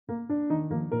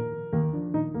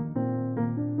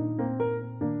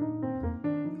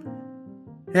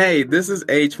Hey, this is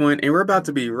H1, and we're about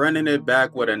to be running it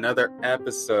back with another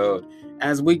episode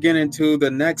as we get into the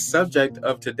next subject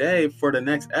of today for the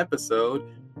next episode,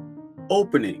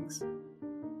 openings.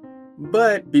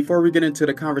 But before we get into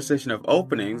the conversation of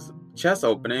openings, chess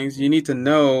openings, you need to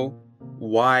know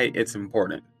why it's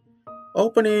important.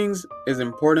 Openings is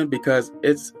important because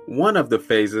it's one of the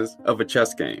phases of a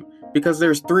chess game, because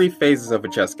there's three phases of a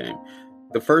chess game.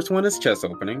 The first one is chess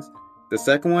openings, the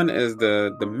second one is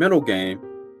the middle game,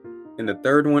 and the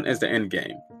third one is the end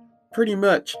game. Pretty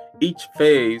much each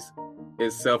phase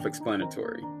is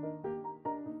self-explanatory.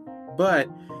 But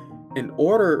in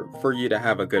order for you to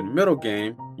have a good middle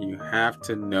game, you have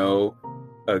to know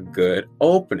a good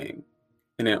opening.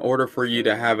 And in order for you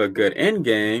to have a good end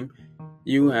game,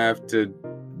 you have to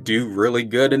do really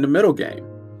good in the middle game.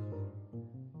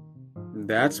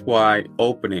 That's why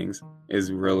openings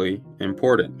is really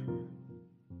important.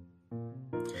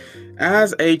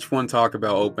 As H1 talk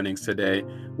about openings today,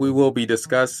 we will be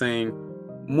discussing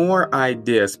more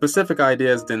ideas, specific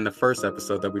ideas than the first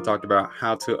episode that we talked about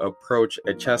how to approach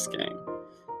a chess game.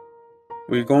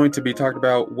 We're going to be talking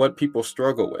about what people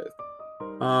struggle with,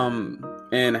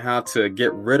 and how to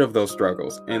get rid of those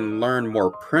struggles and learn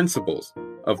more principles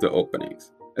of the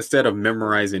openings instead of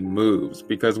memorizing moves.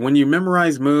 Because when you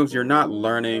memorize moves, you're not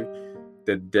learning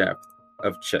the depth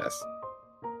of chess.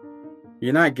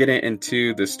 You're not getting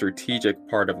into the strategic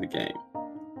part of the game.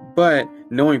 But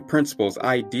knowing principles,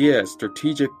 ideas,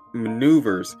 strategic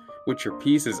maneuvers with your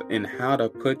pieces and how to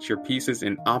put your pieces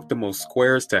in optimal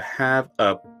squares to have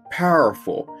a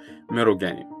powerful middle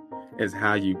game is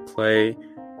how you play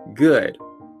good,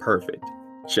 perfect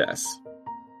chess.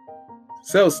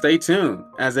 So stay tuned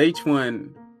as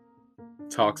H1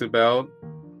 talks about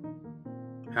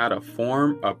how to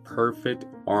form a perfect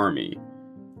army.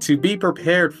 To be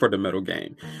prepared for the middle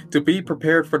game, to be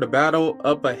prepared for the battle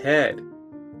up ahead,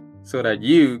 so that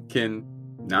you can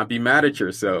not be mad at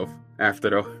yourself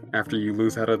after you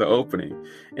lose out of the opening,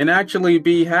 and actually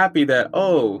be happy that,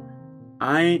 oh,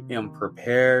 I am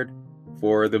prepared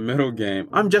for the middle game.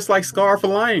 I'm just like Scar for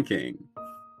Lion King.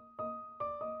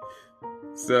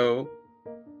 So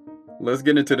let's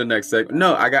get into the next segment.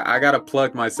 No, I gotta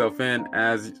plug myself in,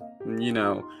 as you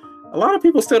know. A lot of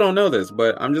people still don't know this,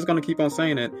 but I'm just going to keep on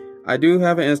saying it. I do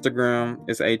have an Instagram.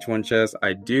 It's H1 Chess.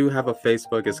 I do have a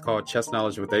Facebook. It's called Chess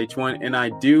Knowledge with H1. And I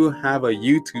do have a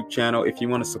YouTube channel if you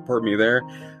want to support me there.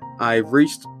 I've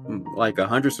reached like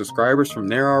 100 subscribers from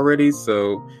there already.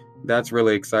 So that's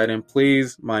really exciting.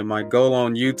 Please, my goal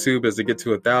on YouTube is to get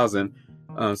to 1,000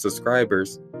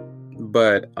 subscribers.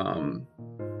 But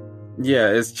yeah,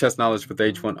 it's Chess Knowledge with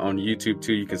H1 on YouTube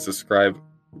too. You can subscribe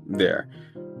there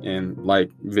and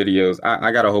like videos.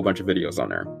 I got a whole bunch of videos on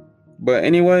there. But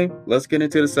anyway, let's get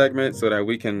into the segment so that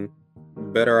we can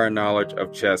better our knowledge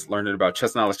of chess, learning about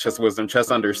chess knowledge, chess wisdom, chess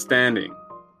understanding.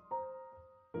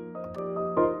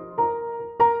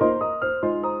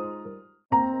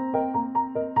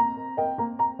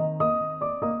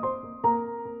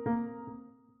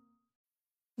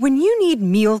 When you need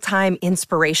mealtime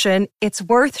inspiration, it's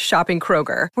worth shopping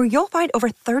Kroger, where you'll find over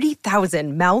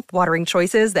 30,000 mouth-watering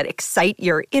choices that excite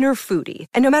your inner foodie.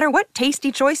 And no matter what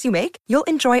tasty choice you make, you'll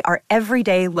enjoy our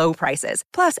everyday low prices,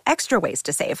 plus extra ways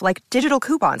to save, like digital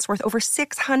coupons worth over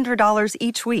 $600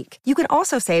 each week. You can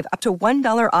also save up to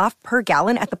 $1 off per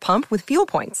gallon at the pump with fuel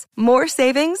points. More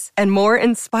savings and more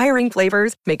inspiring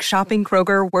flavors make shopping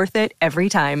Kroger worth it every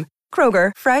time.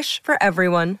 Kroger, fresh for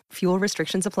everyone. Fuel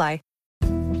restrictions apply.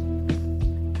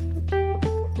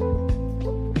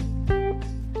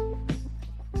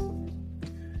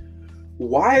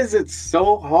 Why is it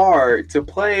so hard to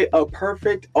play a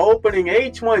perfect opening?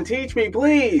 H1, teach me,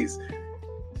 please.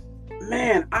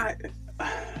 Man,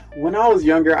 when I was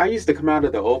younger, I used to come out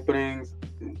of the openings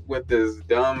with this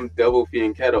dumb double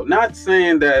fianchetto. Not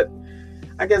saying that,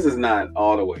 I guess it's not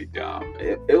all the way dumb.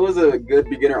 It was a good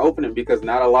beginner opening because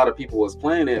not a lot of people was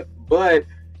playing it. But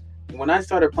when I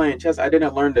started playing chess, I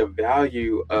didn't learn the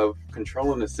value of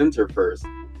controlling the center first.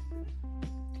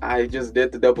 I just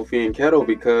did the double fianchetto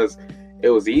because it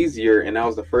was easier, and that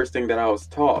was the first thing that I was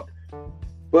taught.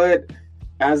 But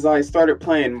as I started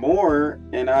playing more,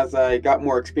 and as I got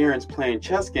more experience playing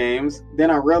chess games,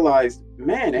 then I realized,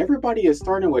 man, everybody is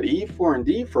starting with E4 and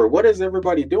D4. What is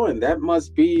everybody doing? That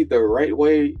must be the right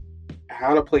way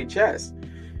how to play chess.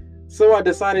 So I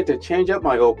decided to change up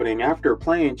my opening after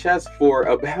playing chess for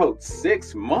about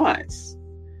 6 months.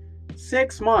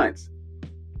 6 months.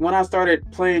 When I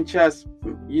started playing chess,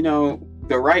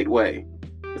 the right way,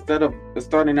 instead of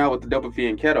starting out with the double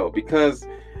fianchetto, because,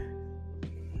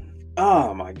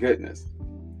 oh my goodness.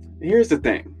 Here's the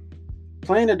thing.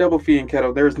 playing a double Fiend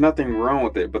Kettle, there's nothing wrong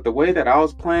with it. But the way that I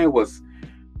was playing was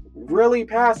really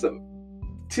passive.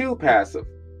 Too passive.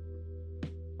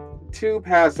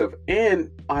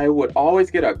 And I would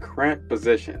always get a cramped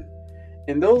position.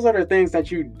 And those are the things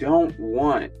that you don't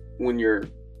want when you're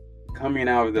coming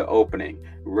out of the opening,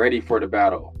 ready for the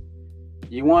battle.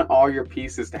 You want all your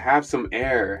pieces to have some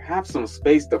air, have some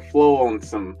space to flow on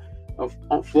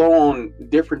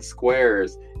different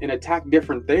squares and attack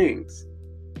different things.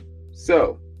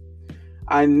 So,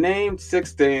 I named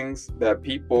 6 things that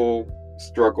people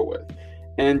struggle with.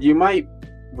 And you might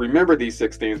remember these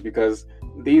 6 things because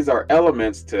these are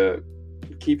elements to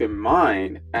keep in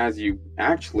mind as you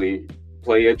actually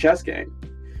play a chess game.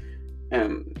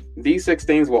 And these 6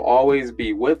 things will always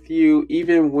be with you,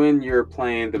 even when you're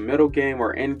playing the middle game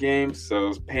or end game.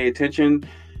 So pay attention,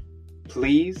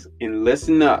 please, and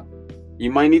listen up. You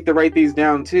might need to write these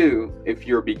down too if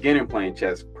you're a beginner playing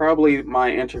chess. Probably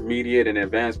my intermediate and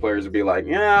advanced players would be like,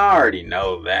 yeah, I already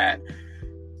know that.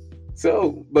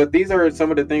 So, but these are some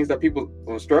of the things that people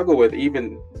will struggle with,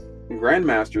 even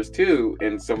grandmasters too,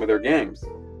 in some of their games.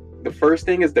 The first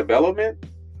thing is development.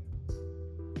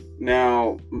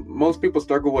 Now, most people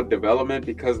struggle with development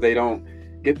because they don't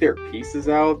get their pieces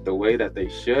out the way that they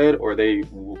should, or they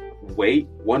wait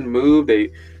one move.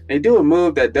 They do a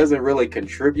move that doesn't really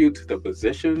contribute to the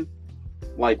position,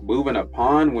 like moving a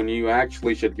pawn when you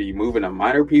actually should be moving a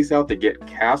minor piece out to get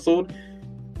castled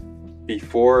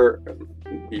before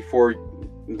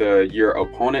your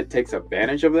opponent takes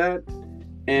advantage of that.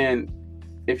 And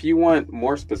if you want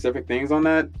more specific things on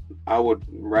that, I would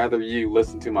rather you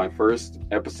listen to my first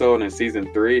episode in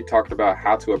season 3, talked about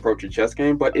how to approach a chess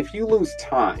game. But if you lose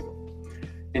time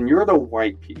and you're the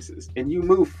white pieces and you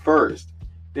move first,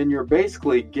 then you're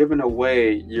basically giving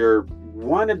away your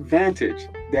one advantage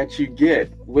that you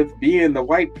get with being the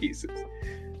white pieces.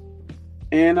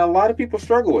 And a lot of people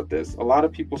struggle with this. A lot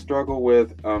of people struggle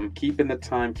with keeping the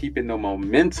time, keeping the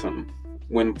momentum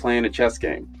when playing a chess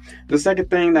game. The second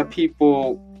thing that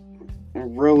people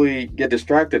really get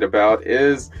distracted about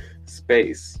is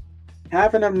space.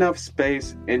 Having enough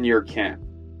space in your camp.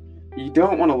 You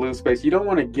don't want to lose space. You don't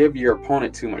want to give your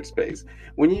opponent too much space.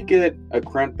 When you get a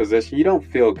cramped position, you don't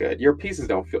feel good. Your pieces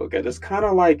don't feel good. It's kind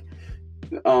of like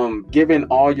giving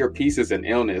all your pieces an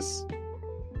illness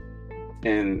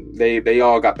and they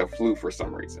all got the flu for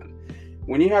some reason.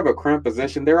 When you have a cramped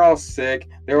position, they're all sick,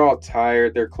 they're all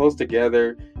tired, they're close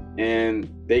together, and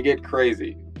they get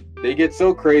crazy. They get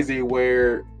so crazy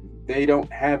where they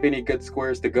don't have any good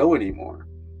squares to go anymore.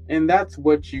 And that's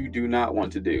what you do not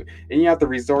want to do. And you have to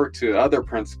resort to other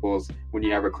principles when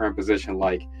you have a cramped position,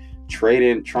 like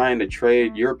trying to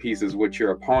trade your pieces with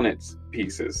your opponent's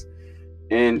pieces.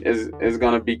 And is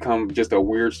going to become just a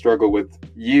weird struggle with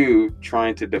you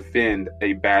trying to defend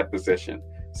a bad position.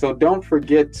 So don't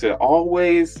forget to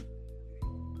always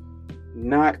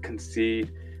not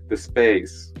concede the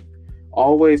space.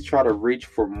 Always try to reach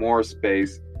for more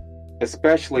space,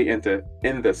 especially in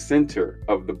the center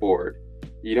of the board.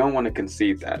 You don't want to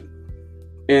concede that.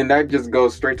 And that just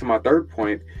goes straight to my third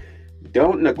point.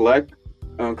 Don't neglect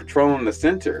controlling the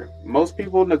center. Most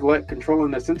people neglect controlling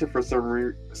the center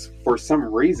for some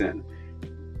reason,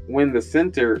 when the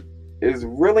center is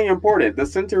really important. The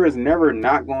center is never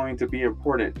not going to be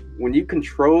important. When you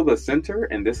control the center,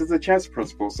 and this is a chess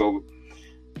principle, so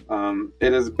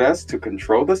it is best to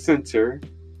control the center,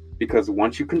 because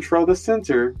once you control the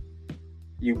center,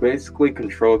 you basically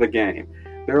control the game.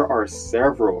 There are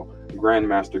several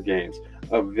Grandmaster games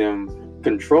of them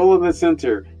controlling the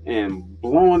center and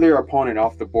blowing their opponent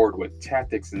off the board with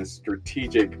tactics and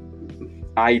strategic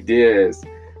ideas.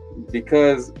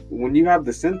 Because when you have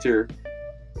the center,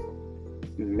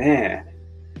 man,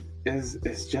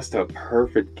 it's just a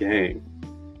perfect game.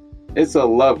 It's a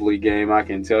lovely game, I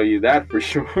can tell you that for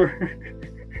sure.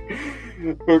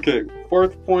 Okay,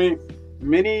 fourth point.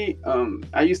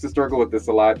 I used to struggle with this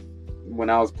a lot when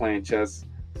I was playing chess,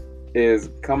 is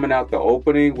coming out the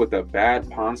opening with a bad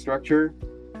pawn structure.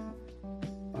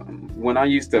 When I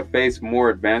used to face more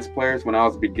advanced players, when I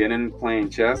was beginning playing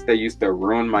chess, they used to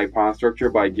ruin my pawn structure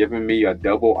by giving me a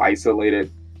double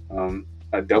isolated pawn,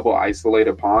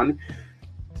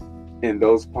 and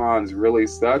those pawns really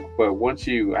suck. But once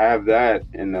you have that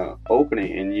in the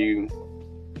opening and you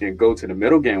can go to the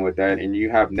middle game with that, and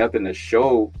you have nothing to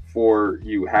show for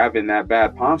you having that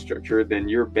bad pawn structure, then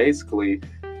you're basically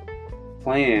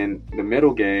playing the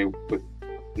middle game with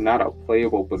not a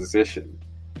playable position.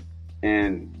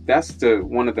 And that's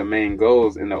one of the main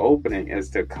goals in the opening, is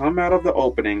to come out of the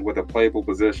opening with a playable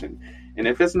position. And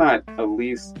if it's not at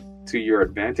least to your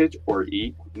advantage or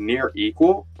near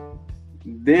equal,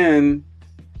 then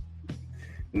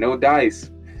No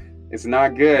dice. It's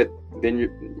not good.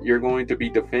 Then you're going to be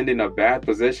defending a bad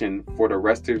position for the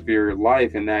rest of your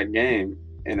life in that game.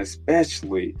 And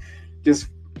especially,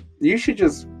 you should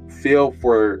just feel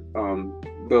for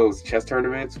those chess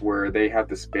tournaments where they have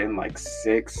to spend like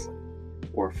 6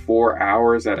 or 4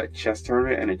 hours at a chess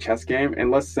tournament and a chess game.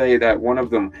 And let's say that one of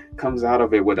them comes out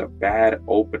of it with a bad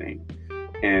opening,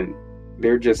 and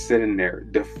they're just sitting there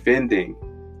defending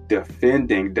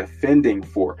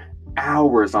for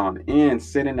hours on end,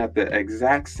 sitting at the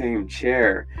exact same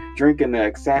chair, drinking the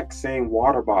exact same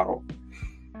water bottle.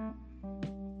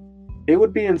 It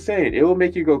would be insane. It will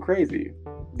make you go crazy.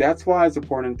 That's why it's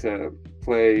important to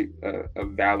play a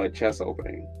valid chess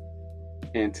opening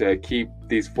and to keep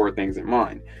these 4 things in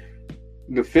mind.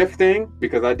 The 5th thing,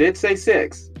 because I did say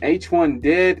 6, H1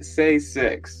 did say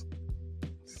 6.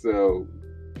 So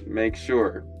make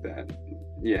sure that,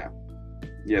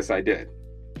 yes, I did.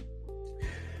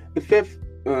 The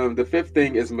fifth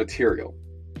thing is material.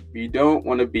 You don't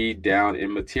want to be down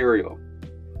in material.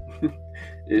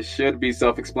 It should be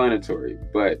self-explanatory,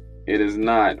 but it is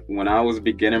not. When I was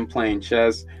beginning playing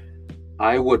chess,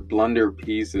 I would blunder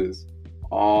pieces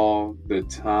all the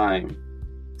time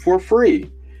for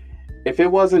free. If it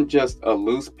wasn't just a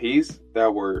loose piece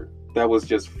that was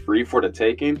just free for the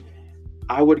taking,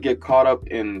 I would get caught up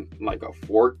in like a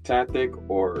fork tactic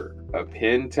or a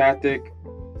pin tactic.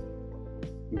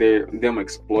 Them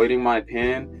exploiting my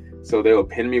pin. So they will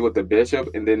pin me with the bishop,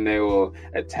 and then they will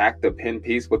attack the pin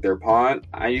piece with their pawn.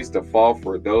 I used to fall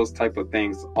for those type of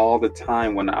things all the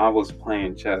time when I was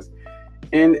playing chess.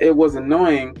 And it was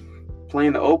annoying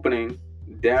playing the opening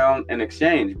down an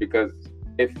exchange, because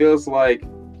it feels like,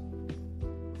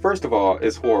 first of all,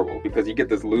 it's horrible because you get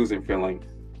this losing feeling,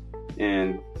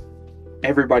 and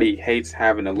everybody hates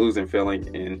having a losing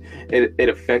feeling, and it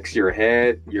affects your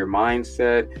head, your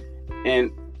mindset,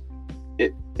 and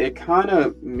it kind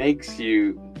of makes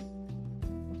you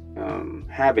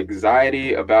have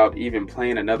anxiety about even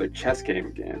playing another chess game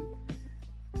again.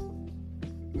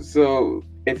 So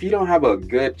if you don't have a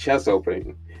good chess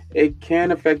opening, it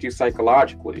can affect you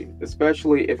psychologically,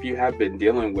 especially if you have been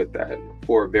dealing with that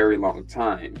for a very long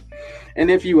time.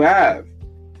 And if you have,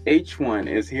 H1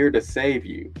 is here to save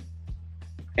you.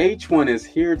 H1 is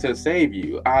here to save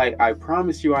you. I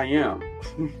promise you I am.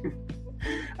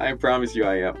 I promise you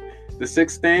I am. The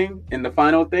 6th thing and the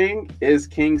final thing is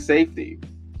king safety.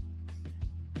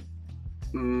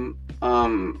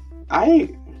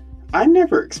 I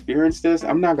never experienced this.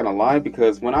 I'm not gonna lie,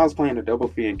 because when I was playing the double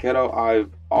fianchetto,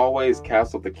 I've always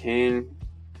castled the king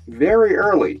very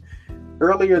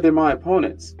earlier than my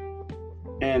opponents,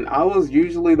 and I was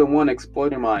usually the one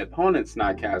exploiting my opponents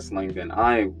not castling than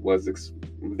I was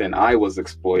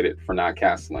exploited for not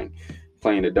castling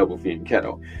playing the double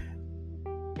fianchetto.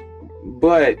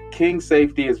 But king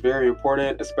safety is very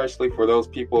important, especially for those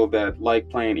people that like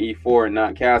playing e4 and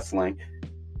not castling.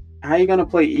 How are you going to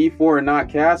play e4 and not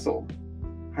castle?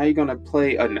 How are you going to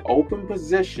play an open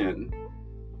position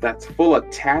that's full of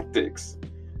tactics?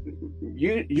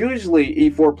 Usually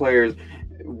e4 players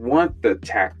want the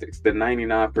tactics, the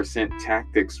 99%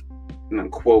 tactics,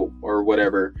 quote, or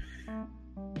whatever.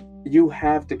 You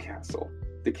have to castle.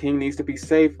 The king needs to be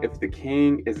safe. If the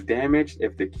king is damaged,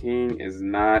 if the king is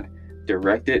not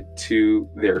directed to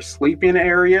their sleeping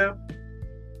area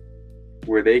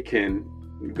where they can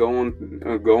go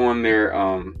on their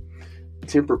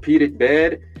Tempur-Pedic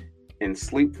bed and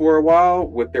sleep for a while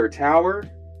with their tower,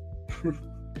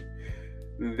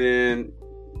 then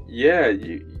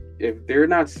if they're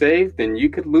not safe, then you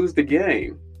could lose the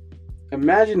game.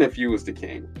 Imagine if you was the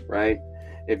king, right?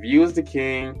 If you was the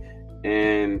king,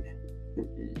 and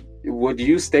would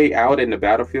you stay out in the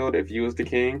battlefield if you was the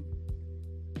king?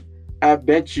 I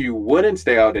bet you wouldn't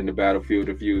stay out in the battlefield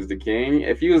if you was the king.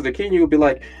 If you was the king, you would be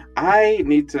like, I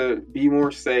need to be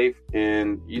more safe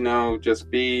and,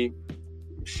 just be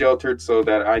sheltered so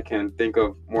that I can think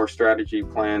of more strategy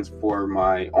plans for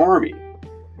my army.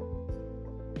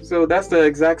 So that's the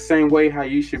exact same way how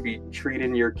you should be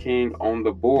treating your king on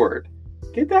the board.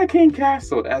 Get that king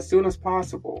castled as soon as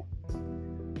possible.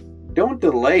 Don't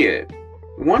delay it.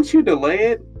 Once you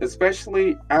delay it,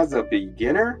 especially as a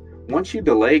beginner, once you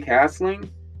delay castling,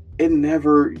 it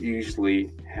never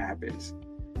usually happens.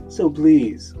 So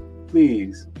please,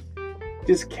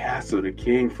 just castle the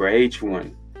king for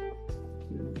H1.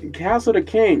 Castle the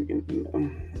king.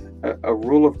 A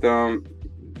rule of thumb,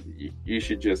 you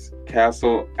should just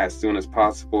castle as soon as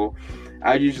possible.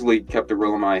 I usually kept a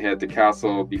rule in my head to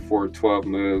castle before 12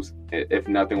 moves if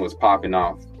nothing was popping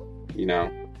off,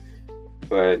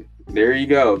 But there you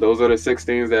go. Those are the 6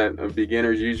 things that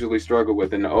beginners usually struggle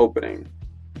with in the opening.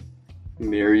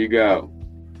 There you go.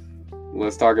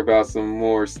 let's talk about some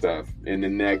more stuff in the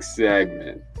next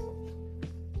segment.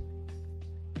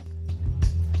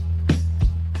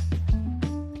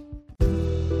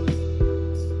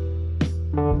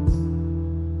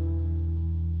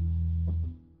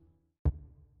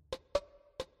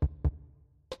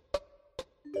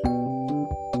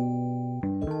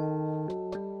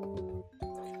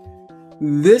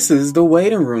 This is the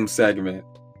waiting room segment.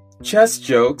 Chess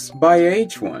jokes by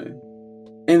H1.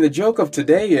 And the joke of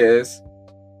today is,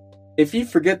 if you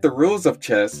forget the rules of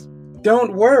chess,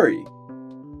 don't worry.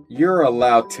 You're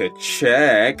allowed to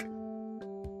check.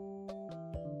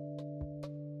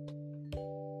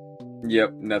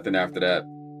 Yep, nothing after that.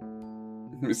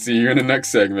 See you in the next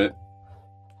segment.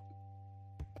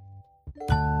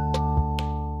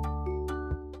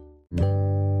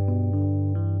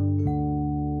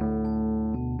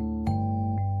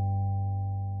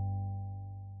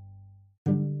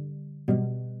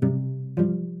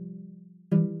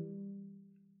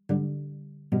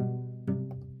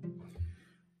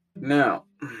 Now,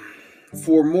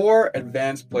 for more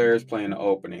advanced players playing the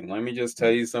opening, let me just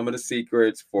tell you some of the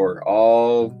secrets for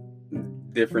all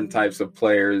different types of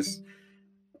players,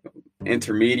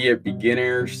 intermediate,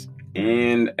 beginners,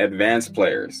 and advanced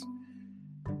players.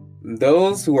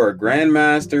 Those who are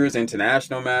grandmasters,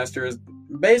 international masters,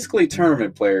 basically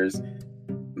tournament players,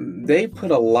 they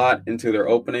put a lot into their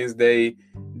openings. They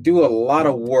do a lot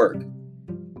of work,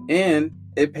 and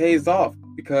it pays off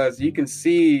because you can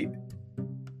see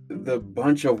the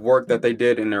bunch of work that they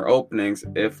did in their openings.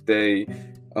 If they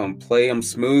play them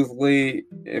smoothly,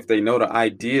 if they know the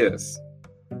ideas,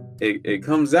 it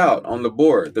comes out on the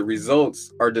board. The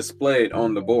results are displayed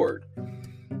on the board.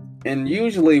 And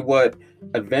usually what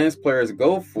advanced players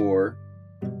go for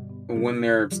when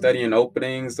they're studying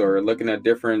openings or looking at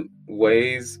different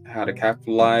ways how to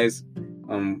capitalize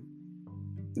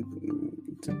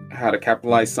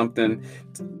something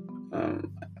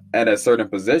at a certain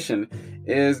position,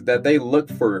 is that they look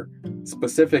for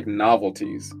specific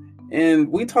novelties. And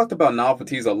we talked about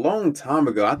novelties a long time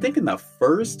ago. I think in the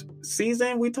first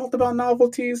season we talked about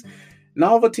novelties.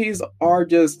 Novelties are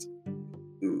just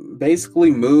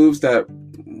basically moves that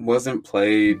wasn't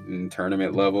played in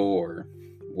tournament level or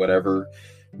whatever.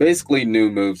 Basically new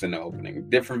moves in the opening,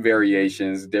 different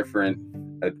variations,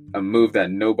 a move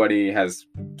that nobody has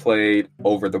played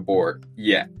over the board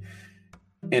yet.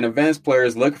 And advanced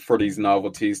players look for these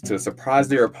novelties to surprise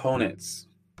their opponents,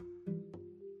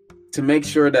 to make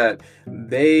sure that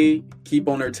they keep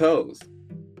on their toes.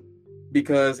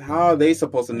 Because how are they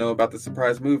supposed to know about the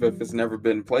surprise move if it's never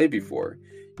been played before?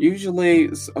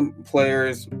 Usually some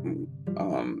players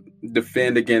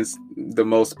defend against the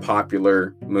most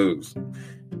popular moves.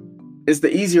 It's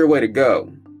the easier way to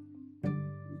go.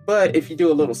 But if you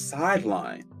do a little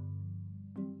sideline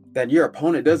that your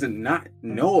opponent doesn't not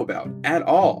know about at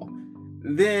all,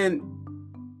 then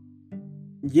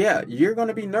yeah, you're going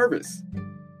to be nervous.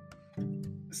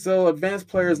 So advanced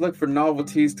players look for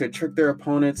novelties to trick their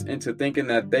opponents into thinking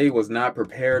that they was not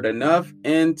prepared enough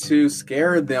and to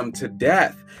scare them to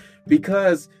death,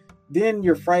 because then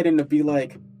you're frightened to be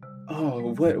like,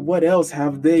 oh, what else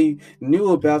have they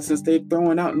knew about since they're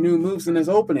throwing out new moves in this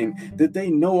opening? Did they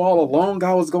know all along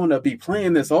I was going to be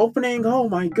playing this opening? Oh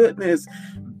my goodness.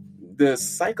 The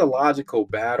psychological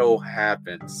battle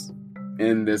happens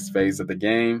in this phase of the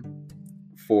game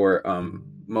for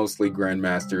mostly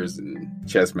grandmasters and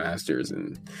chess masters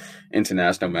and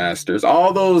international masters,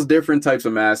 all those different types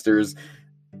of masters.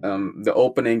 The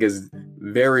opening is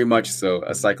very much so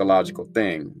a psychological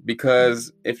thing,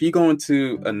 because if you go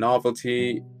into a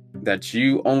novelty that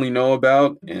you only know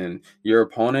about and your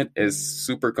opponent is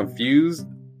super confused,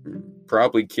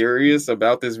 probably curious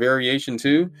about this variation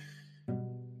too,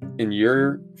 and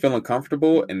you're feeling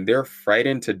comfortable and they're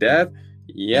frightened to death,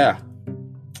 you're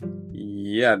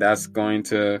going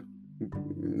to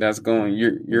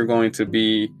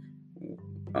be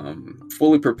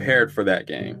fully prepared for that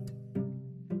game.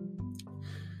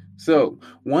 So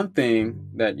one thing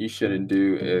that you shouldn't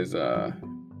do is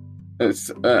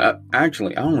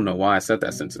actually, I don't know why I said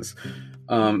that sentence.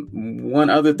 One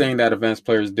other thing that advanced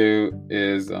players do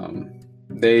is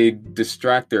they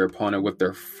distract their opponent with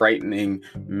their frightening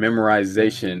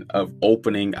memorization of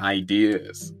opening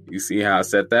ideas. You see how I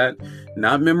said that?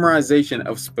 Not memorization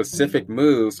of specific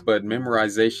moves, but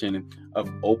memorization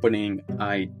of opening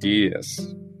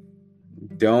ideas.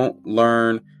 Don't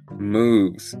learn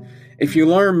moves. If you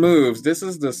learn moves, this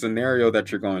is the scenario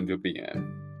that you're going to be in.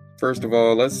 First of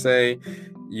all, let's say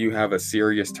you have a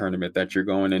serious tournament that you're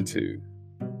going into.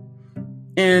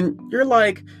 And you're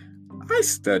like, I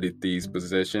studied these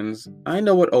positions. I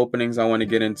know what openings I want to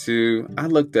get into. I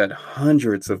looked at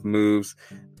hundreds of moves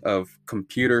of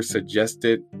computer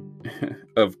suggestions,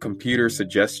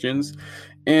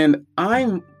 and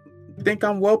I think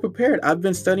I'm well prepared. I've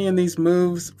been studying these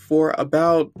moves for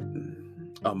about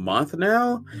a month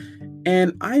now,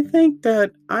 and I think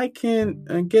that I can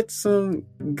get some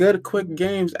good quick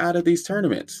games out of these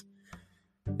tournaments.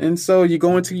 And so you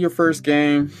go into your first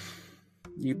game,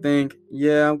 you think,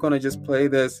 yeah, I'm going to just play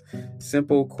this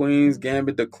simple Queen's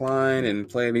Gambit decline and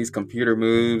play these computer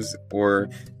moves or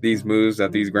these moves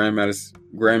that these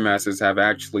grandmasters have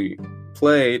actually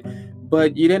played.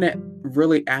 But you didn't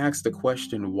really ask the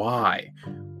question why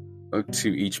to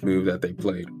each move that they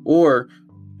played, or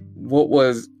what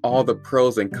was all the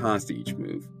pros and cons to each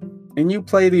move. And you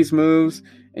play these moves,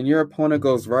 and your opponent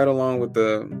goes right along with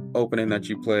the opening that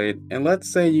you played. And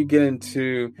let's say you get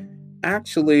into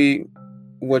actually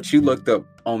what you looked up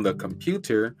on the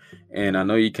computer, and I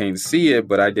know you can't see it,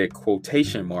 but I did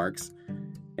quotation marks,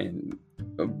 and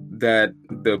that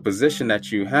the position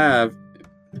that you have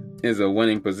is a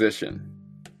winning position.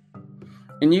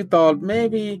 And you thought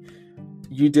maybe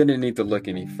you didn't need to look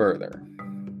any further,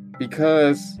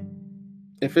 because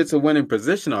if it's a winning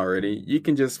position already, you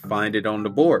can just find it on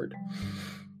the board.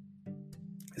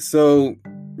 So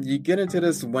you get into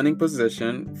this winning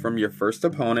position from your first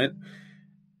opponent,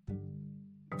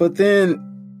 but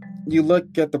then you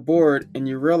look at the board and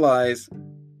you realize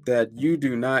that you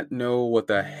do not know what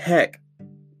the heck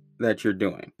that you're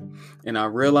doing. And I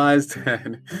realized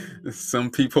that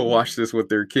some people watch this with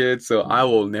their kids, so I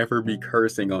will never be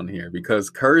cursing on here,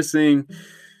 because cursing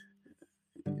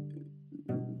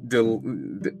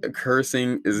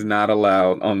is not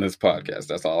allowed on this podcast.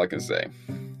 That's all I can say.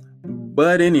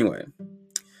 But anyway,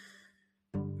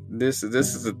 this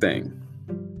is the thing.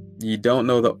 You don't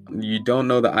know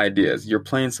the ideas. You're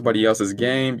playing somebody else's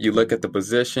game. You look at the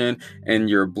position and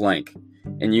you're blank,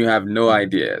 and you have no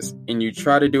ideas. And you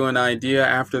try to do an idea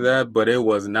after that, but it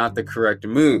was not the correct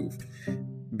move,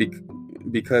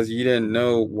 because you didn't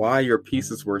know why your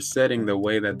pieces were setting the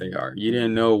way that they are. You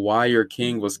didn't know why your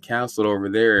king was castled over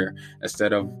there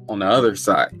instead of on the other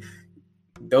side.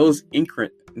 Those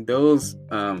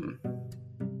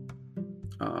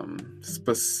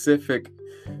specific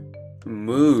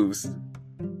moves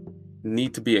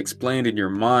need to be explained in your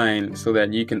mind so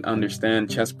that you can understand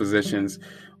chess positions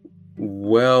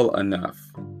well enough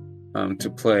to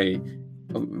play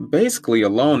basically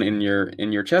alone in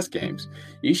your chess games.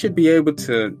 You should be able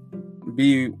to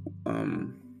be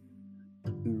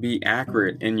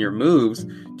accurate in your moves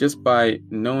just by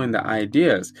knowing the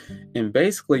ideas. And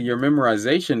basically your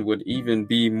memorization would even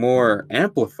be more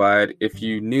amplified if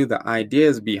you knew the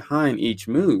ideas behind each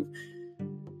move.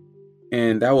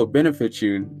 And that will benefit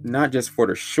you not just for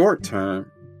the short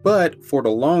term, but for the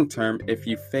long term if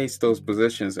you face those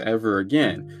positions ever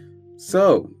again.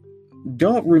 So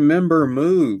don't remember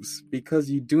moves, because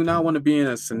you do not want to be in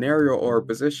a scenario or a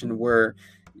position where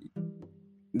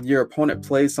your opponent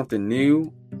plays something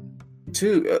new.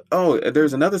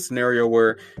 There's another scenario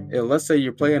where, let's say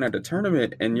you're playing at a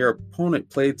tournament and your opponent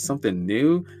played something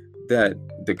new that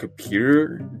the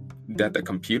computer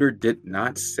did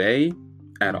not say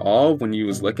at all when you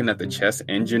was looking at the chess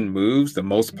engine moves, the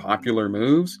most popular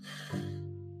moves.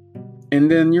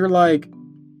 And then you're like,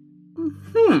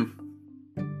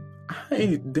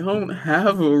 I don't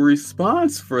have a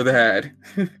response for that.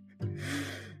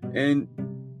 And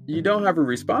you don't have a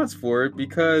response for it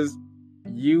because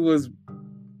you was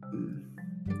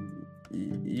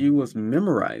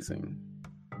memorizing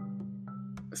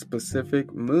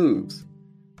specific moves.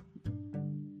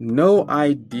 No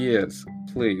ideas,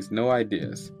 please. No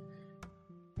ideas.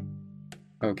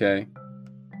 Okay.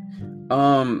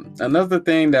 Another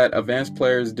thing that advanced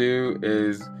players do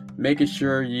is making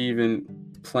sure you even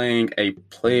playing a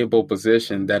playable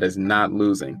position that is not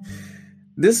losing.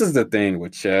 This is the thing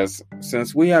with chess.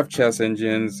 Since we have chess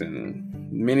engines and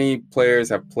many players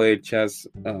have played chess,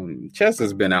 chess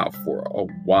has been out for a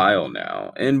while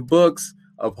now. And books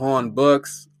upon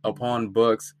books upon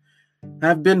books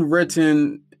have been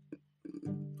written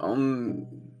on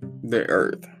the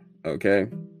earth, okay?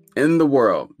 In the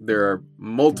world, there are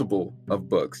multiple of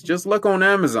books. Just look on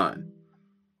Amazon.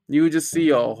 You would just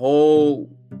see a whole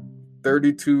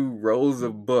 32 rows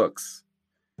of books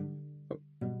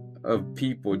of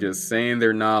people just saying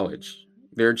their knowledge,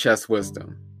 their chess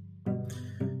wisdom.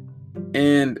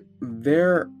 And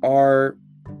there are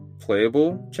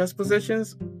playable chess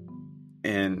positions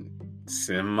and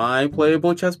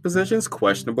semi-playable chess positions,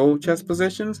 questionable chess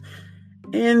positions,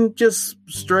 and just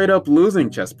straight up losing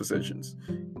chess positions.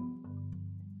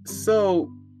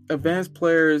 So advanced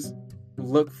players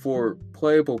look for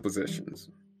playable positions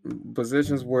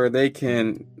where they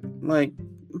can like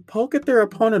poke at their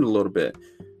opponent a little bit,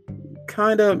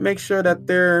 kind of make sure that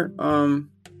they're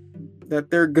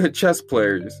good chess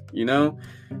players,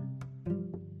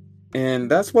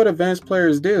 and that's what advanced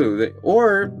players do.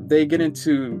 Or they get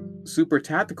into super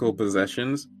tactical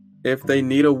possessions if they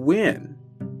need a win.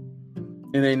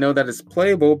 And they know that it's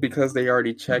playable because they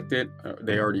already checked it,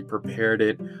 they already prepared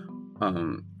it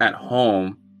at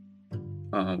home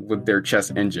with their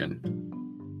chess engine.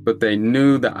 But they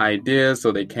knew the idea,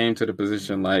 so they came to the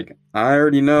position like, I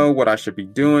already know what I should be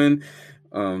doing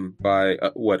by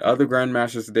what other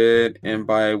grandmasters did and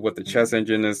by what the chess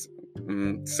engine is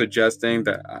suggesting.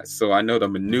 So I know the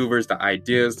maneuvers, the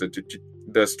ideas,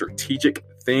 the strategic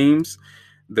themes,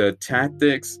 the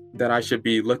tactics that I should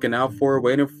be looking out for,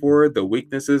 waiting for, the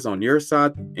weaknesses on your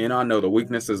side, and I know the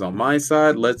weaknesses on my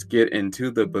side. Let's get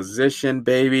into the position,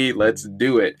 baby. Let's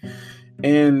do it.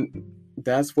 And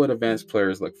that's what advanced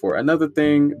players look for. Another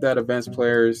thing that advanced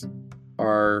players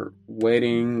are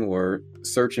waiting or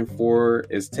searching for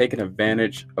is taking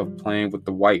advantage of playing with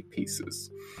the white pieces.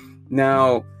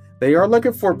 Now, they are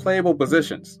looking for playable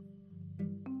positions,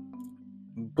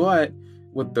 but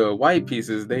with the white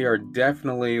pieces, they are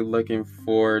definitely looking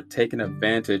for taking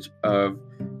advantage of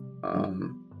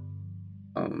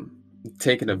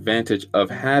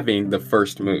having the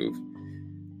first move,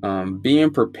 being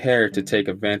prepared to take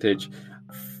advantage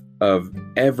of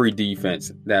every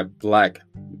defense that black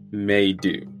may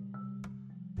do.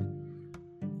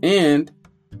 And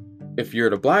if you're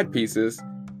the black pieces,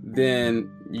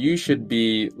 then you should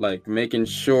be like making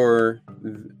sure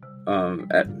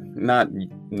not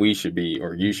we should be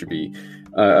or you should be.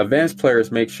 Advanced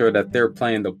players make sure that they're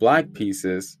playing the black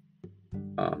pieces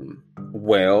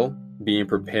well, being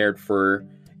prepared for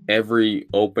every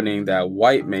opening that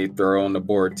white may throw on the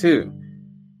board too.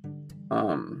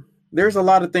 There's a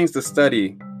lot of things to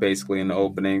study basically in the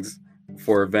openings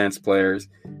for advanced players.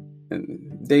 And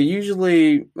they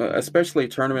usually, especially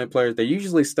tournament players, they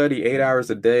usually study 8 hours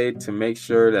a day to make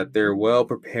sure that they're well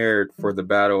prepared for the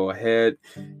battle ahead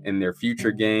in their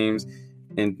future games.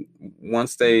 And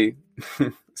once they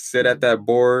sit at that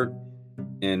board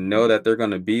and know that they're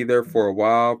going to be there for a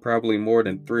while, probably more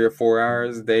than 3 or 4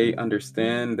 hours, they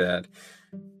understand that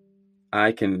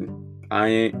I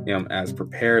am as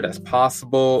prepared as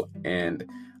possible, and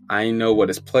I know what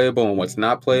is playable and what's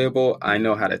not playable. I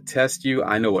know how to test you.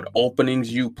 I know what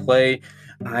openings you play.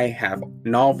 I have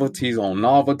novelties on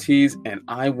novelties, and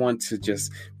I want to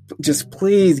just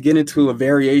please get into a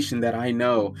variation that I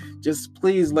know. Just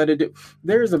please let it do.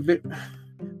 There is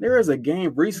a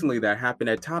game recently that happened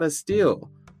at Tata Steel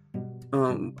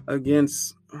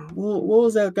against what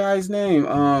was that guy's name?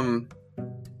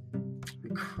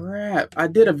 Crap. I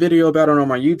did a video about it on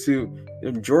my YouTube.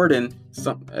 Jordan,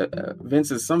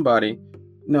 Vince's somebody.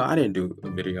 No, I didn't do a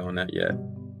video on that yet.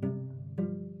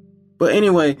 But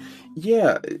anyway,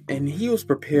 yeah, and he was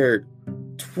prepared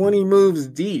 20 moves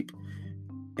deep,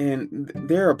 and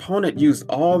their opponent used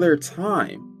all their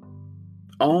time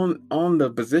on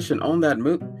the position, on that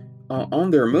move,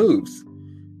 on their moves.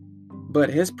 But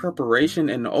his preparation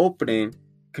in the opening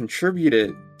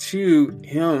contributed to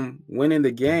him winning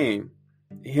the game,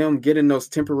 him getting those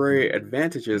temporary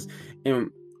advantages. And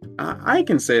I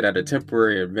can say that a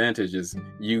temporary advantage is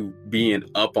you being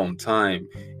up on time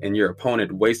and your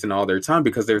opponent wasting all their time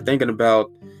because they're thinking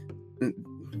about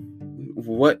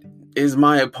what is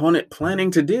my opponent planning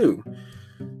to do.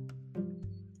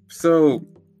 So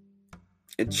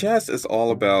chess is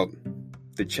all about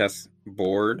the chess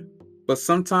board, but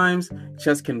sometimes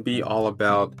chess can be all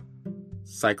about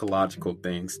psychological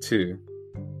things too.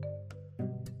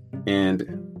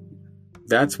 And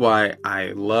that's why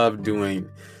I love doing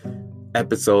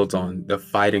episodes on the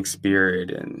fighting spirit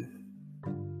and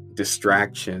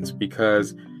distractions,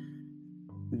 because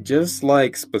just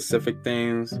like specific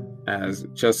things as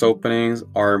chess openings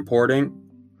are important,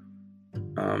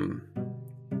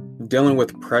 dealing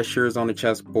with pressures on the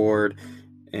chessboard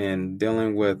and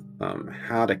dealing with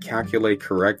how to calculate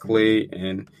correctly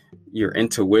and your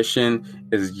intuition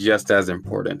is just as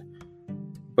important.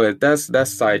 But that's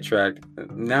sidetracked.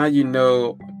 Now you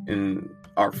know and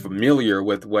are familiar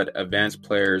with what advanced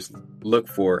players look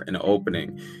for in an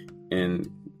opening, and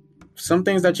some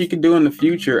things that you can do in the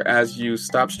future as you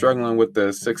stop struggling with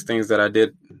the 6 things that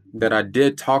I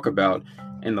did talk about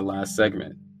in the last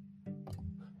segment.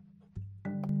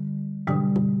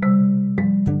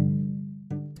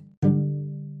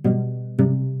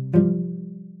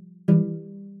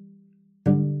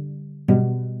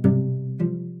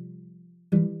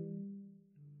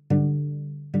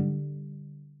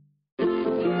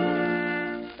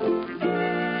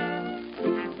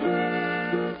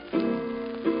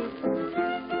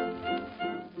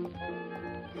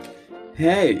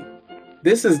 Hey,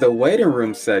 this is the waiting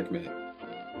room segment.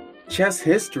 Chess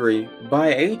History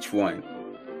by H1.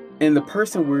 And the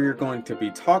person we're going to be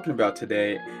talking about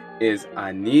today is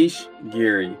Anish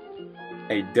Giri,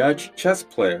 a Dutch chess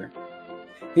player.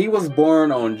 He was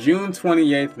born on June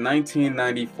 28th,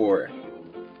 1994.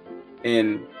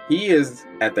 And he is,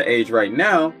 at the age right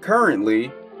now,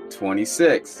 currently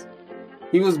 26.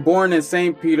 He was born in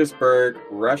St. Petersburg,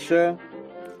 Russia.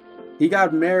 He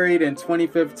got married in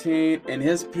 2015, and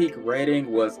his peak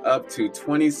rating was up to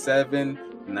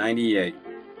 2798.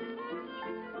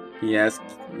 He has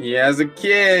a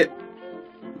kid,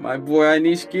 my boy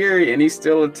Anish Giri, and he's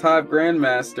still a top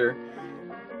grandmaster.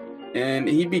 And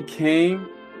he became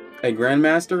a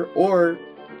grandmaster, or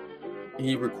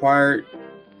he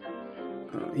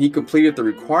completed the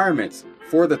requirements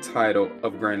for the title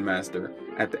of grandmaster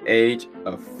at the age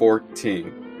of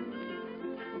 14.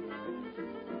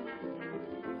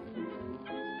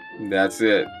 That's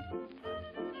it.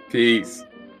 Peace.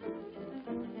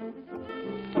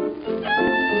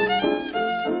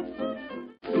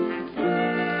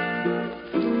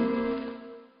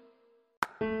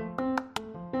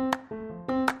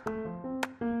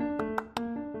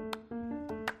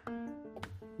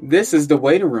 This is the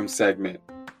waiting room segment.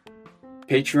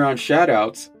 Patreon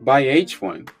shoutouts by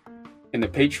H1. And the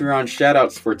Patreon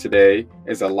shoutouts for today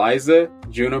is Eliza,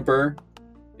 Juniper,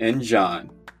 and John.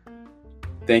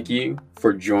 Thank you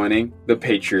for joining the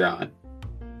Patreon.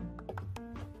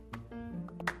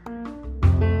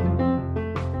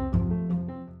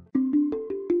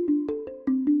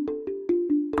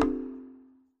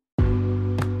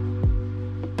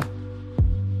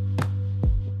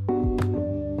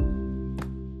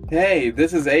 Hey,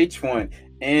 this is H1,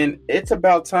 and it's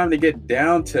about time to get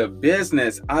down to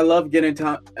business. I love getting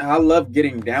down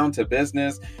to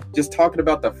business, just talking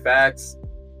about the facts,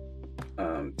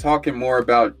 talking more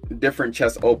about different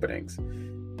chess openings.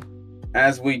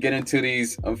 As we get into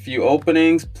these few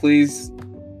openings, please,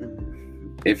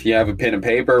 if you have a pen and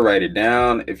paper, write it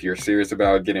down. If you're serious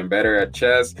about getting better at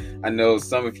chess, I know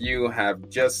some of you have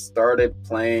just started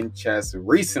playing chess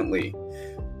recently.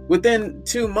 Within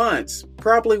 2 months,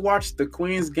 probably watched the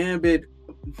Queen's Gambit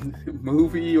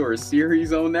movie or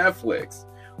series on Netflix,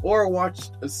 or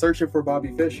watched Searching for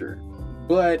Bobby Fischer.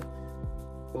 But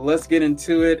let's get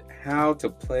into it. How to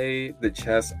play the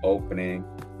chess opening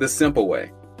the simple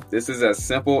way. This is as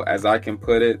simple as I can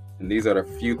put it, and these are the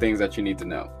few things that you need to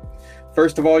know.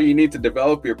 First of all, you need to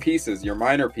develop your pieces, your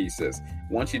minor pieces.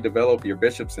 Once you develop your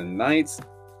bishops and knights,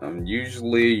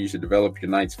 usually you should develop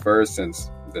your knights first, since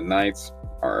the knights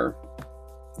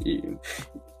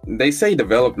they say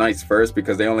develop knights first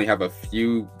because they only have a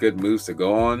few good moves to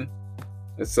go on.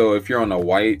 So if you're on the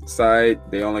white side,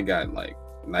 they only got like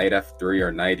knight f3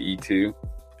 or knight e2.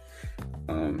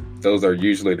 Those are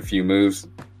usually the few moves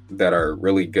that are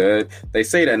really good. They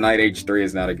say that knight h3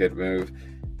 is not a good move.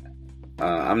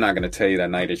 I'm not going to tell you that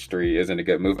knight h3 isn't a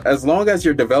good move. As long as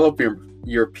you're developing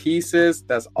your pieces,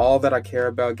 that's all that I care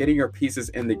about. Getting your pieces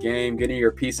in the game, getting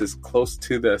your pieces close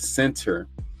to the center.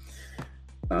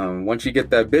 Once you get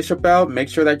that bishop out, make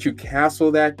sure that you castle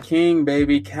that king,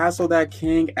 baby. Castle that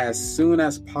king as soon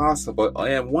as possible.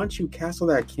 And once you castle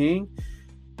that king,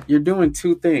 you're doing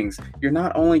two things. You're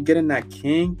not only getting that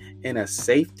king in a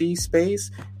safety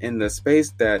space, in the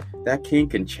space that king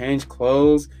can change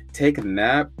clothes, take a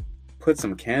nap, put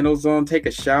some candles on, take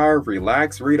a shower,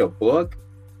 relax, read a book.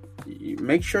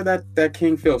 Make sure that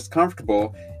king feels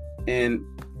comfortable, and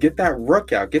get that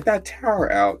rook out, get that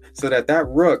tower out, so that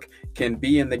rook can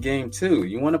be in the game too.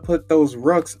 You want to put those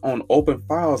rooks on open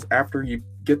files after you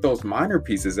get those minor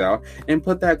pieces out, and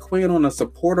put that queen on a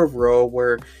supportive row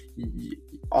where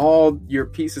all your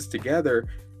pieces together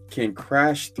can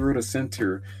crash through the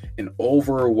center and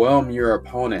overwhelm your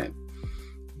opponent.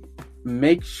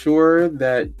 Make sure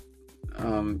that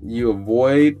you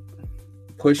avoid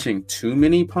pushing too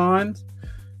many pawns,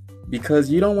 because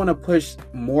you don't want to push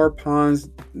more pawns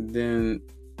than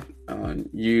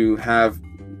you have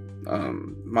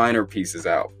minor pieces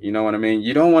out. You know what I mean?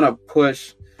 You don't want to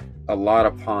push a lot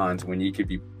of pawns when you could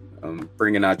be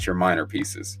bringing out your minor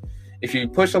pieces. If you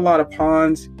push a lot of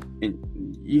pawns,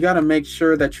 you got to make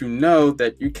sure that you know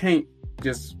that you can't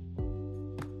just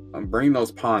bring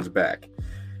those pawns back.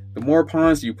 The more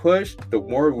pawns you push, the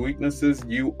more weaknesses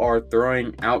you are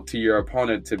throwing out to your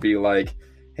opponent to be like,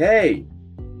 hey,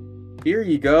 here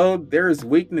you go, there's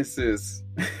weaknesses.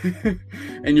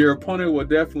 And your opponent will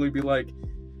definitely be like,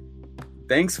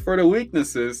 thanks for the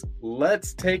weaknesses.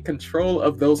 Let's take control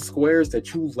of those squares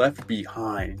that you left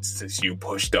behind since you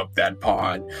pushed up that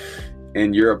pawn.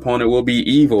 And your opponent will be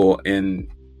evil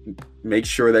and make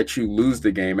sure that you lose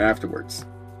the game afterwards.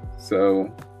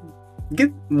 So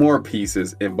get more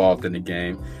pieces involved in the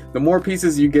game. The more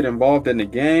pieces you get involved in the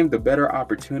game, the better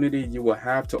opportunity you will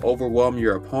have to overwhelm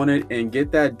your opponent and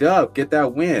get that dub, get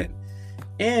that win.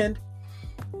 And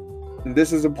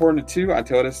this is important too. I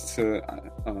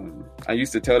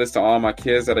used to tell this to all my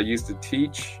kids that I used to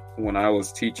teach when I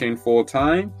was teaching full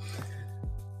time.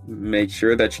 Make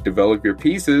sure that you develop your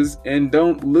pieces and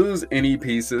don't lose any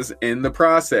pieces in the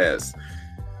process.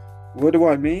 What do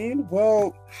I mean?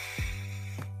 Well,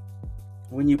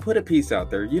 when you put a piece out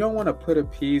there, you don't want to put a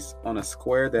piece on a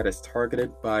square that is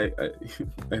targeted by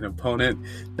an opponent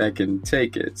that can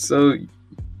take it. So,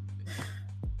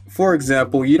 for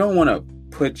example, you don't want to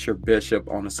put your bishop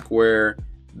on a square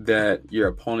that your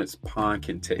opponent's pawn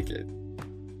can take it,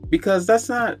 because that's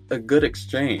not a good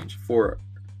exchange for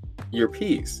your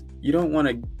piece. You don't want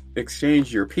to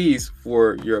exchange your piece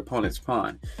for your opponent's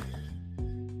pawn.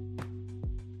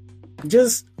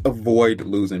 Just avoid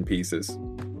losing pieces.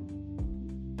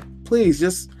 Please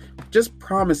just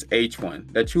promise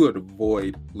H1 that you would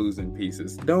avoid losing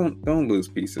pieces. Don't lose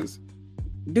pieces.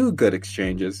 Do good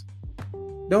exchanges.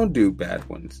 Don't do bad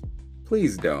ones.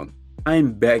 Please don't.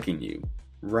 I'm begging you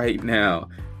right now.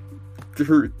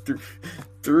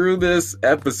 Through this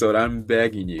episode, I'm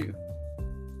begging you.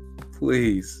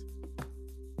 Please.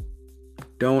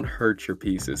 Don't hurt your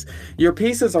pieces. Your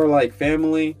pieces are like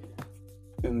family,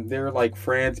 and they're like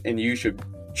friends, and you should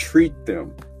treat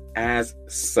them as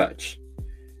such.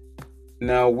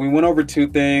 Now, we went over two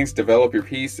things: develop your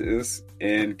pieces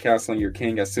and castling your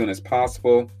king as soon as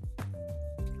possible.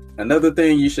 Another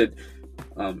thing, you should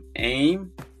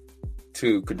aim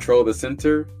to control the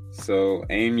center. So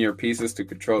aim your pieces to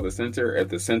control the center. If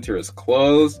the center is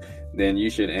closed, then you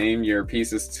should aim your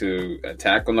pieces to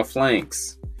attack on the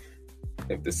flanks.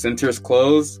 If the center is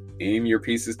closed, aim your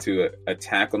pieces to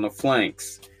attack on the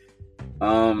flanks.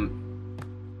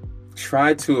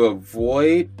 Try to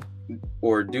avoid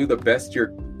or do the best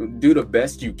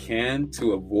you can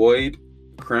to avoid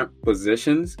cramped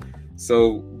positions.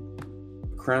 So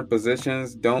cramped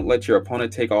positions, don't let your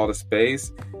opponent take all the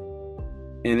space.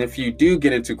 And if you do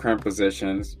get into cramped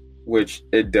positions, which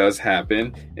it does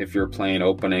happen if you're playing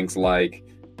openings like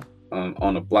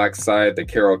on the black side, the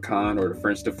Caro-Kann or the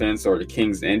French defense or the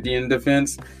King's Indian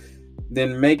defense,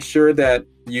 then make sure that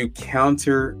you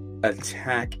counter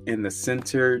attack in the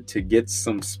center to get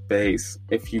some space.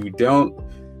 If you don't,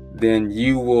 then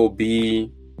you will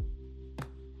be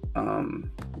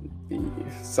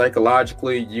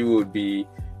psychologically, you would be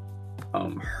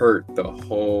hurt the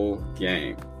whole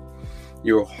game.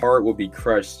 Your heart will be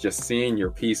crushed just seeing your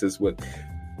pieces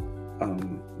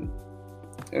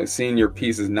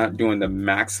not doing the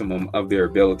maximum of their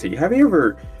ability. Have you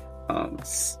ever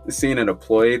seen an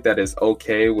employee that is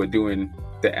okay with doing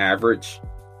the average?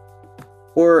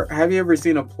 Or have you ever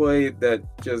seen an employee that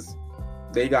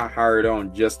they got hired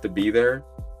on just to be there?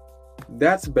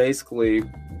 That's basically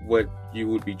what you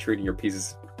would be treating your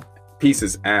pieces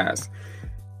as.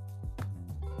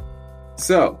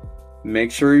 So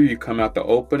make sure you come out the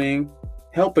opening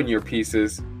helping your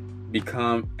pieces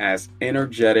become as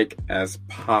energetic as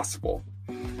possible.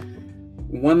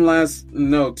 One last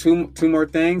note, two more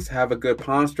things. Have a good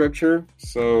pawn structure.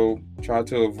 So try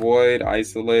to avoid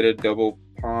isolated double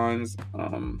pawns.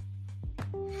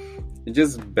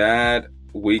 Just bad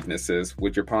weaknesses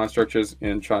with your pawn structures,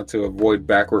 and try to avoid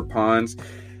backward pawns.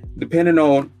 Depending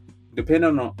on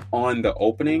the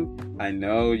opening, I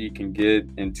know you can get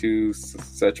into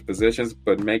such positions,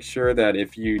 but make sure that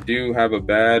if you do have a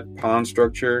bad pawn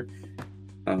structure,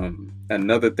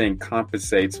 another thing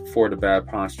compensates for the bad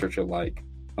pawn structure, like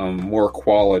more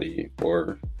quality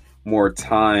or more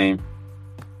time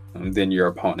than your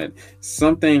opponent.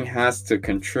 Something has to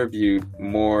contribute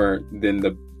more than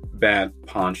the bad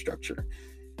pawn structure.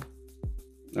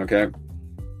 Okay?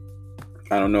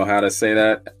 I don't know how to say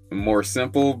that more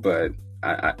simple, but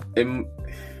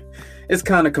it's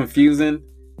kind of confusing.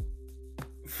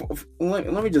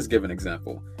 Let me just give an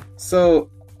example. So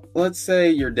let's say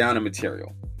you're down a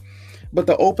material, but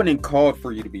the opening called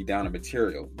for you to be down a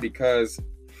material because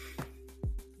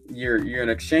you're an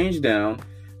exchange down,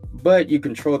 but you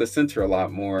control the center a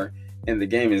lot more, and the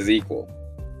game is equal.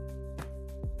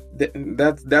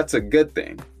 That's a good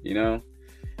thing, you know.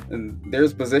 And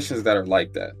there's positions that are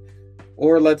like that.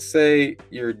 Or let's say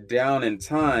you're down in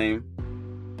time,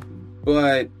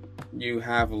 but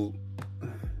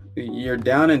you're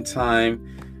down in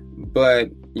time,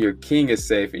 but your king is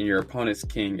safe and your opponent's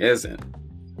king isn't.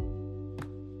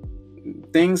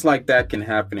 Things like that can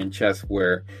happen in chess,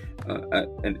 where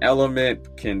an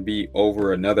element can be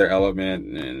over another element,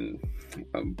 and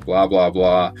blah, blah,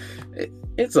 blah.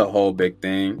 It's a whole big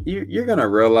thing. You're going to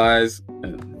realize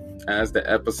as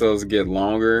the episodes get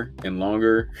longer and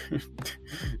longer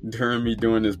during me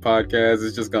doing this podcast,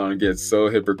 it's just going to get so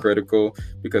hypocritical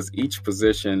because each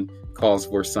position calls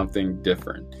for something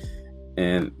different.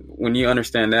 And when you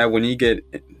understand that, when you get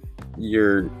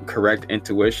your correct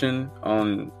intuition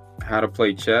on how to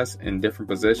play chess in different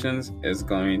positions, it's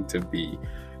going to be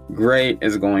great.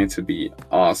 It's going to be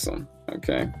awesome.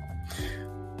 Okay.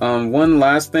 One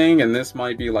last thing, and this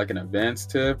might be like an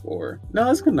advanced tip, or no,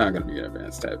 it's not going to be an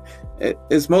advanced tip.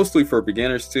 It's mostly for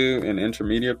beginners too and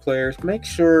intermediate players. Make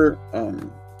sure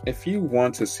if you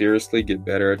want to seriously get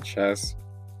better at chess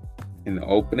in the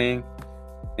opening,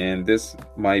 and this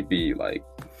might be like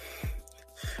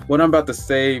what I'm about to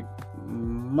say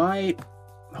might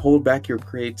hold back your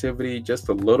creativity just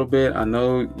a little bit. I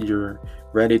know you're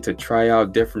ready to try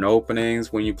out different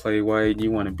openings when you play white. You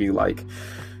want to be like,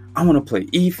 I want to play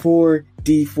e4,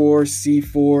 d4,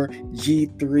 c4,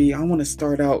 g3. I want to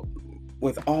start out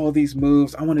with all these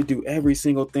moves. I want to do every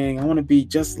single thing. I want to be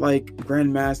just like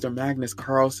Grandmaster Magnus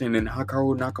Carlsen and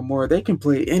Hikaru Nakamura. They can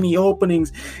play any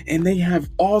openings and they have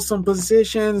awesome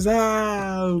positions.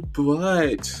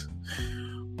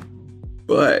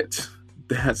 But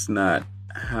that's not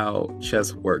how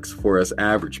chess works for us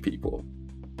average people.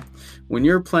 When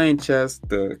you're playing chess,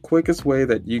 the quickest way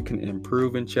that you can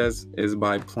improve in chess is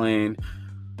by playing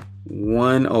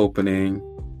one opening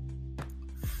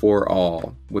for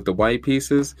all with the white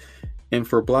pieces, and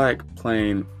for black,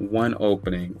 playing one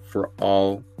opening for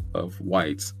all of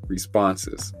white's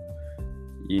responses.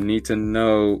 You need to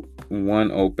know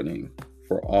one opening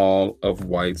for all of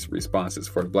white's responses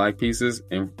for the black pieces,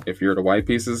 and if you're the white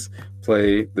pieces,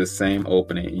 play the same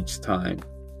opening each time.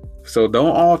 So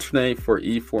don't alternate for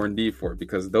e4 and d4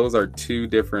 because those are two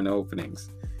different openings.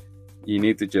 You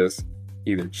need to just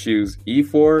either choose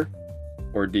e4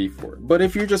 or d4. But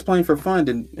if you're just playing for fun,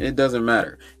 then it doesn't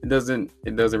matter. It doesn't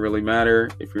really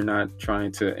matter if you're not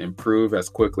trying to improve as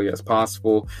quickly as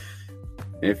possible.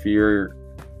 If you're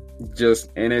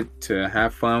just in it to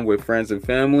have fun with friends and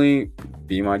family,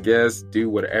 be my guest,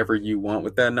 do whatever you want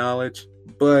with that knowledge.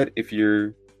 But if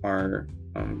you are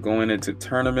going into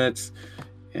tournaments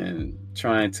and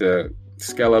trying to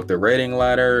scale up the rating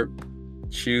ladder,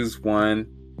 choose one,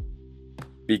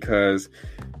 because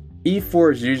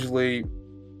e4 is usually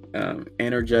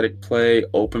energetic play,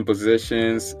 open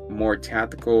positions, more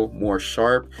tactical, more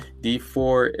sharp.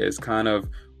 d4 is kind of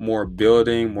more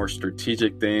building, more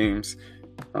strategic things.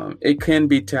 It can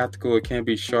be tactical, it can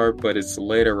be sharp, but it's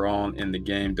later on in the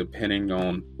game depending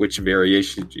on which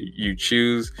variation you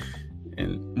choose,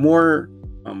 and more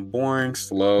boring,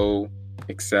 slow,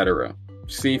 etc.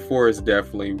 c4 is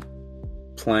definitely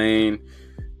playing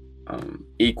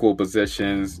equal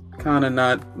positions, kind of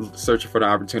not searching for the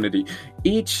opportunity.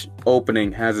 Each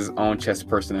opening has its own chess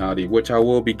personality, which I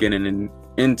will be getting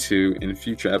into in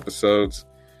future episodes.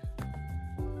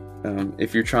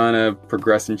 If you're trying to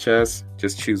progress in chess,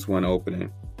 just choose one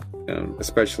opening,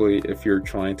 especially if you're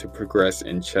trying to progress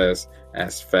in chess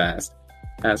as fast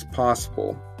as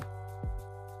possible.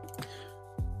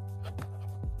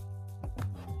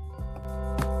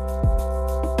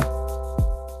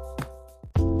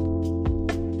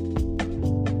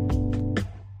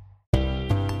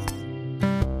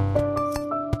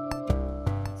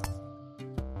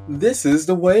 This is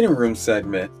the waiting room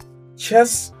segment.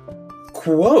 Chess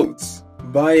quotes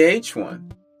by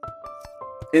H1.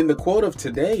 And the quote of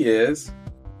today is,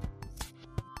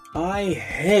 I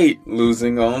hate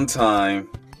losing on time.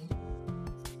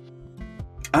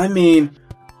 I mean,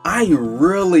 I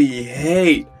really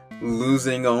hate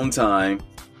losing on time.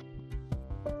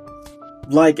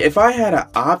 Like, if I had an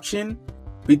option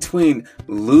between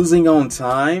losing on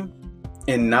time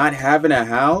and not having a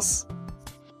house,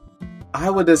 I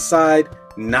would decide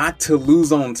not to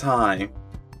lose on time.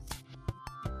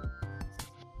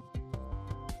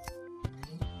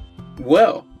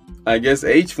 Well, I guess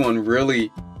H1 really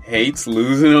hates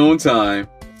losing on time.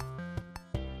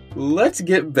 Let's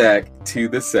get back to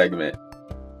the segment.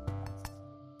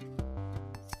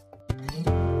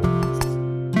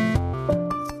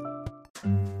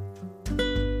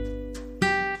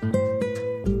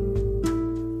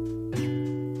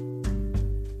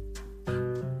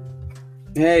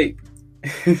 Hey,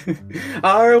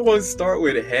 I always start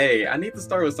with hey. I need to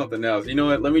start with something else. You know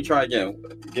what? Let me try again.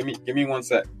 Give me 1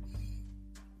 sec.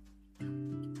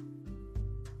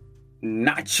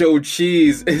 Nacho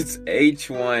cheese. It's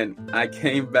H1. I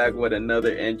came back with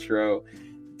another intro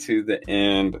to the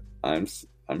end. I'm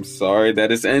sorry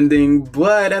that it's ending,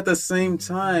 but at the same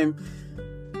time,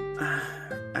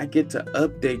 I get to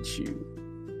update you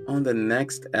on the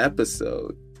next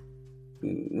episode,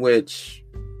 which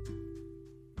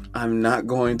I'm not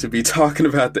going to be talking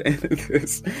about the end of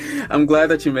this. I'm glad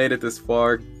that you made it this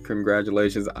far.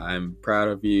 Congratulations. I'm proud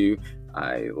of you.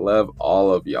 I love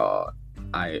all of y'all.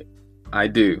 I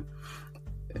do.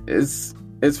 It's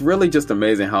really just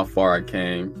amazing how far I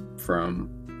came from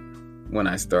when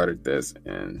I started this,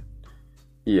 and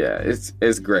yeah,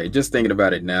 it's great. Just thinking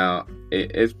about it now,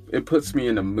 it puts me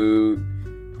in a mood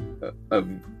of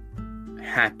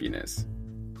happiness.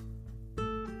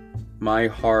 My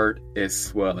heart is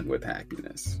swelling with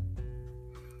happiness.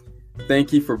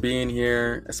 Thank you for being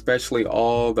here, especially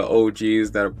all the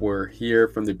OGs that were here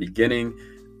from the beginning.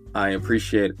 I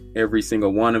appreciate every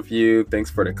single one of you. Thanks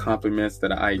for the compliments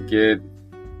that I get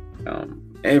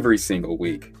every single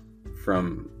week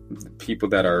from people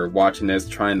that are watching this,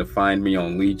 trying to find me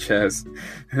on Lead Chess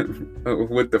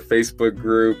with the Facebook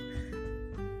group,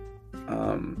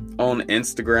 on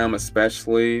Instagram,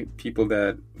 especially people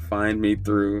that find me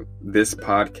through this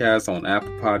podcast on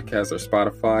Apple Podcasts or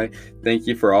Spotify. Thank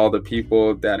you for all the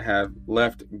people that have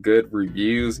left good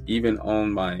reviews, even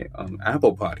on my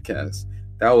Apple Podcast.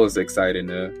 That was exciting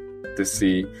to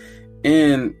see.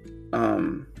 And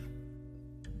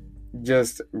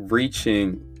just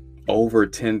reaching over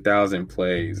 10,000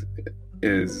 plays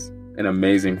is an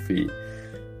amazing feat.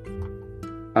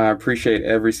 I appreciate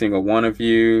every single one of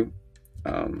you.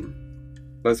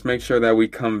 Let's make sure that we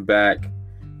come back.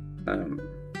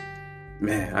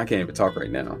 Man, I can't even talk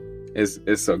right now.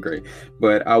 It's so great.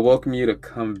 But I welcome you to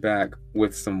come back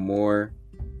with some more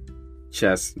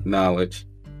chess knowledge.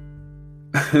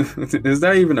 Is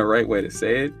that even the right way to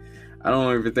say it? I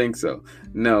don't even think so.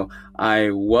 No,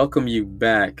 I welcome you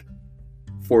back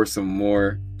for some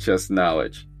more chess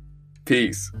knowledge.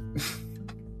 Peace.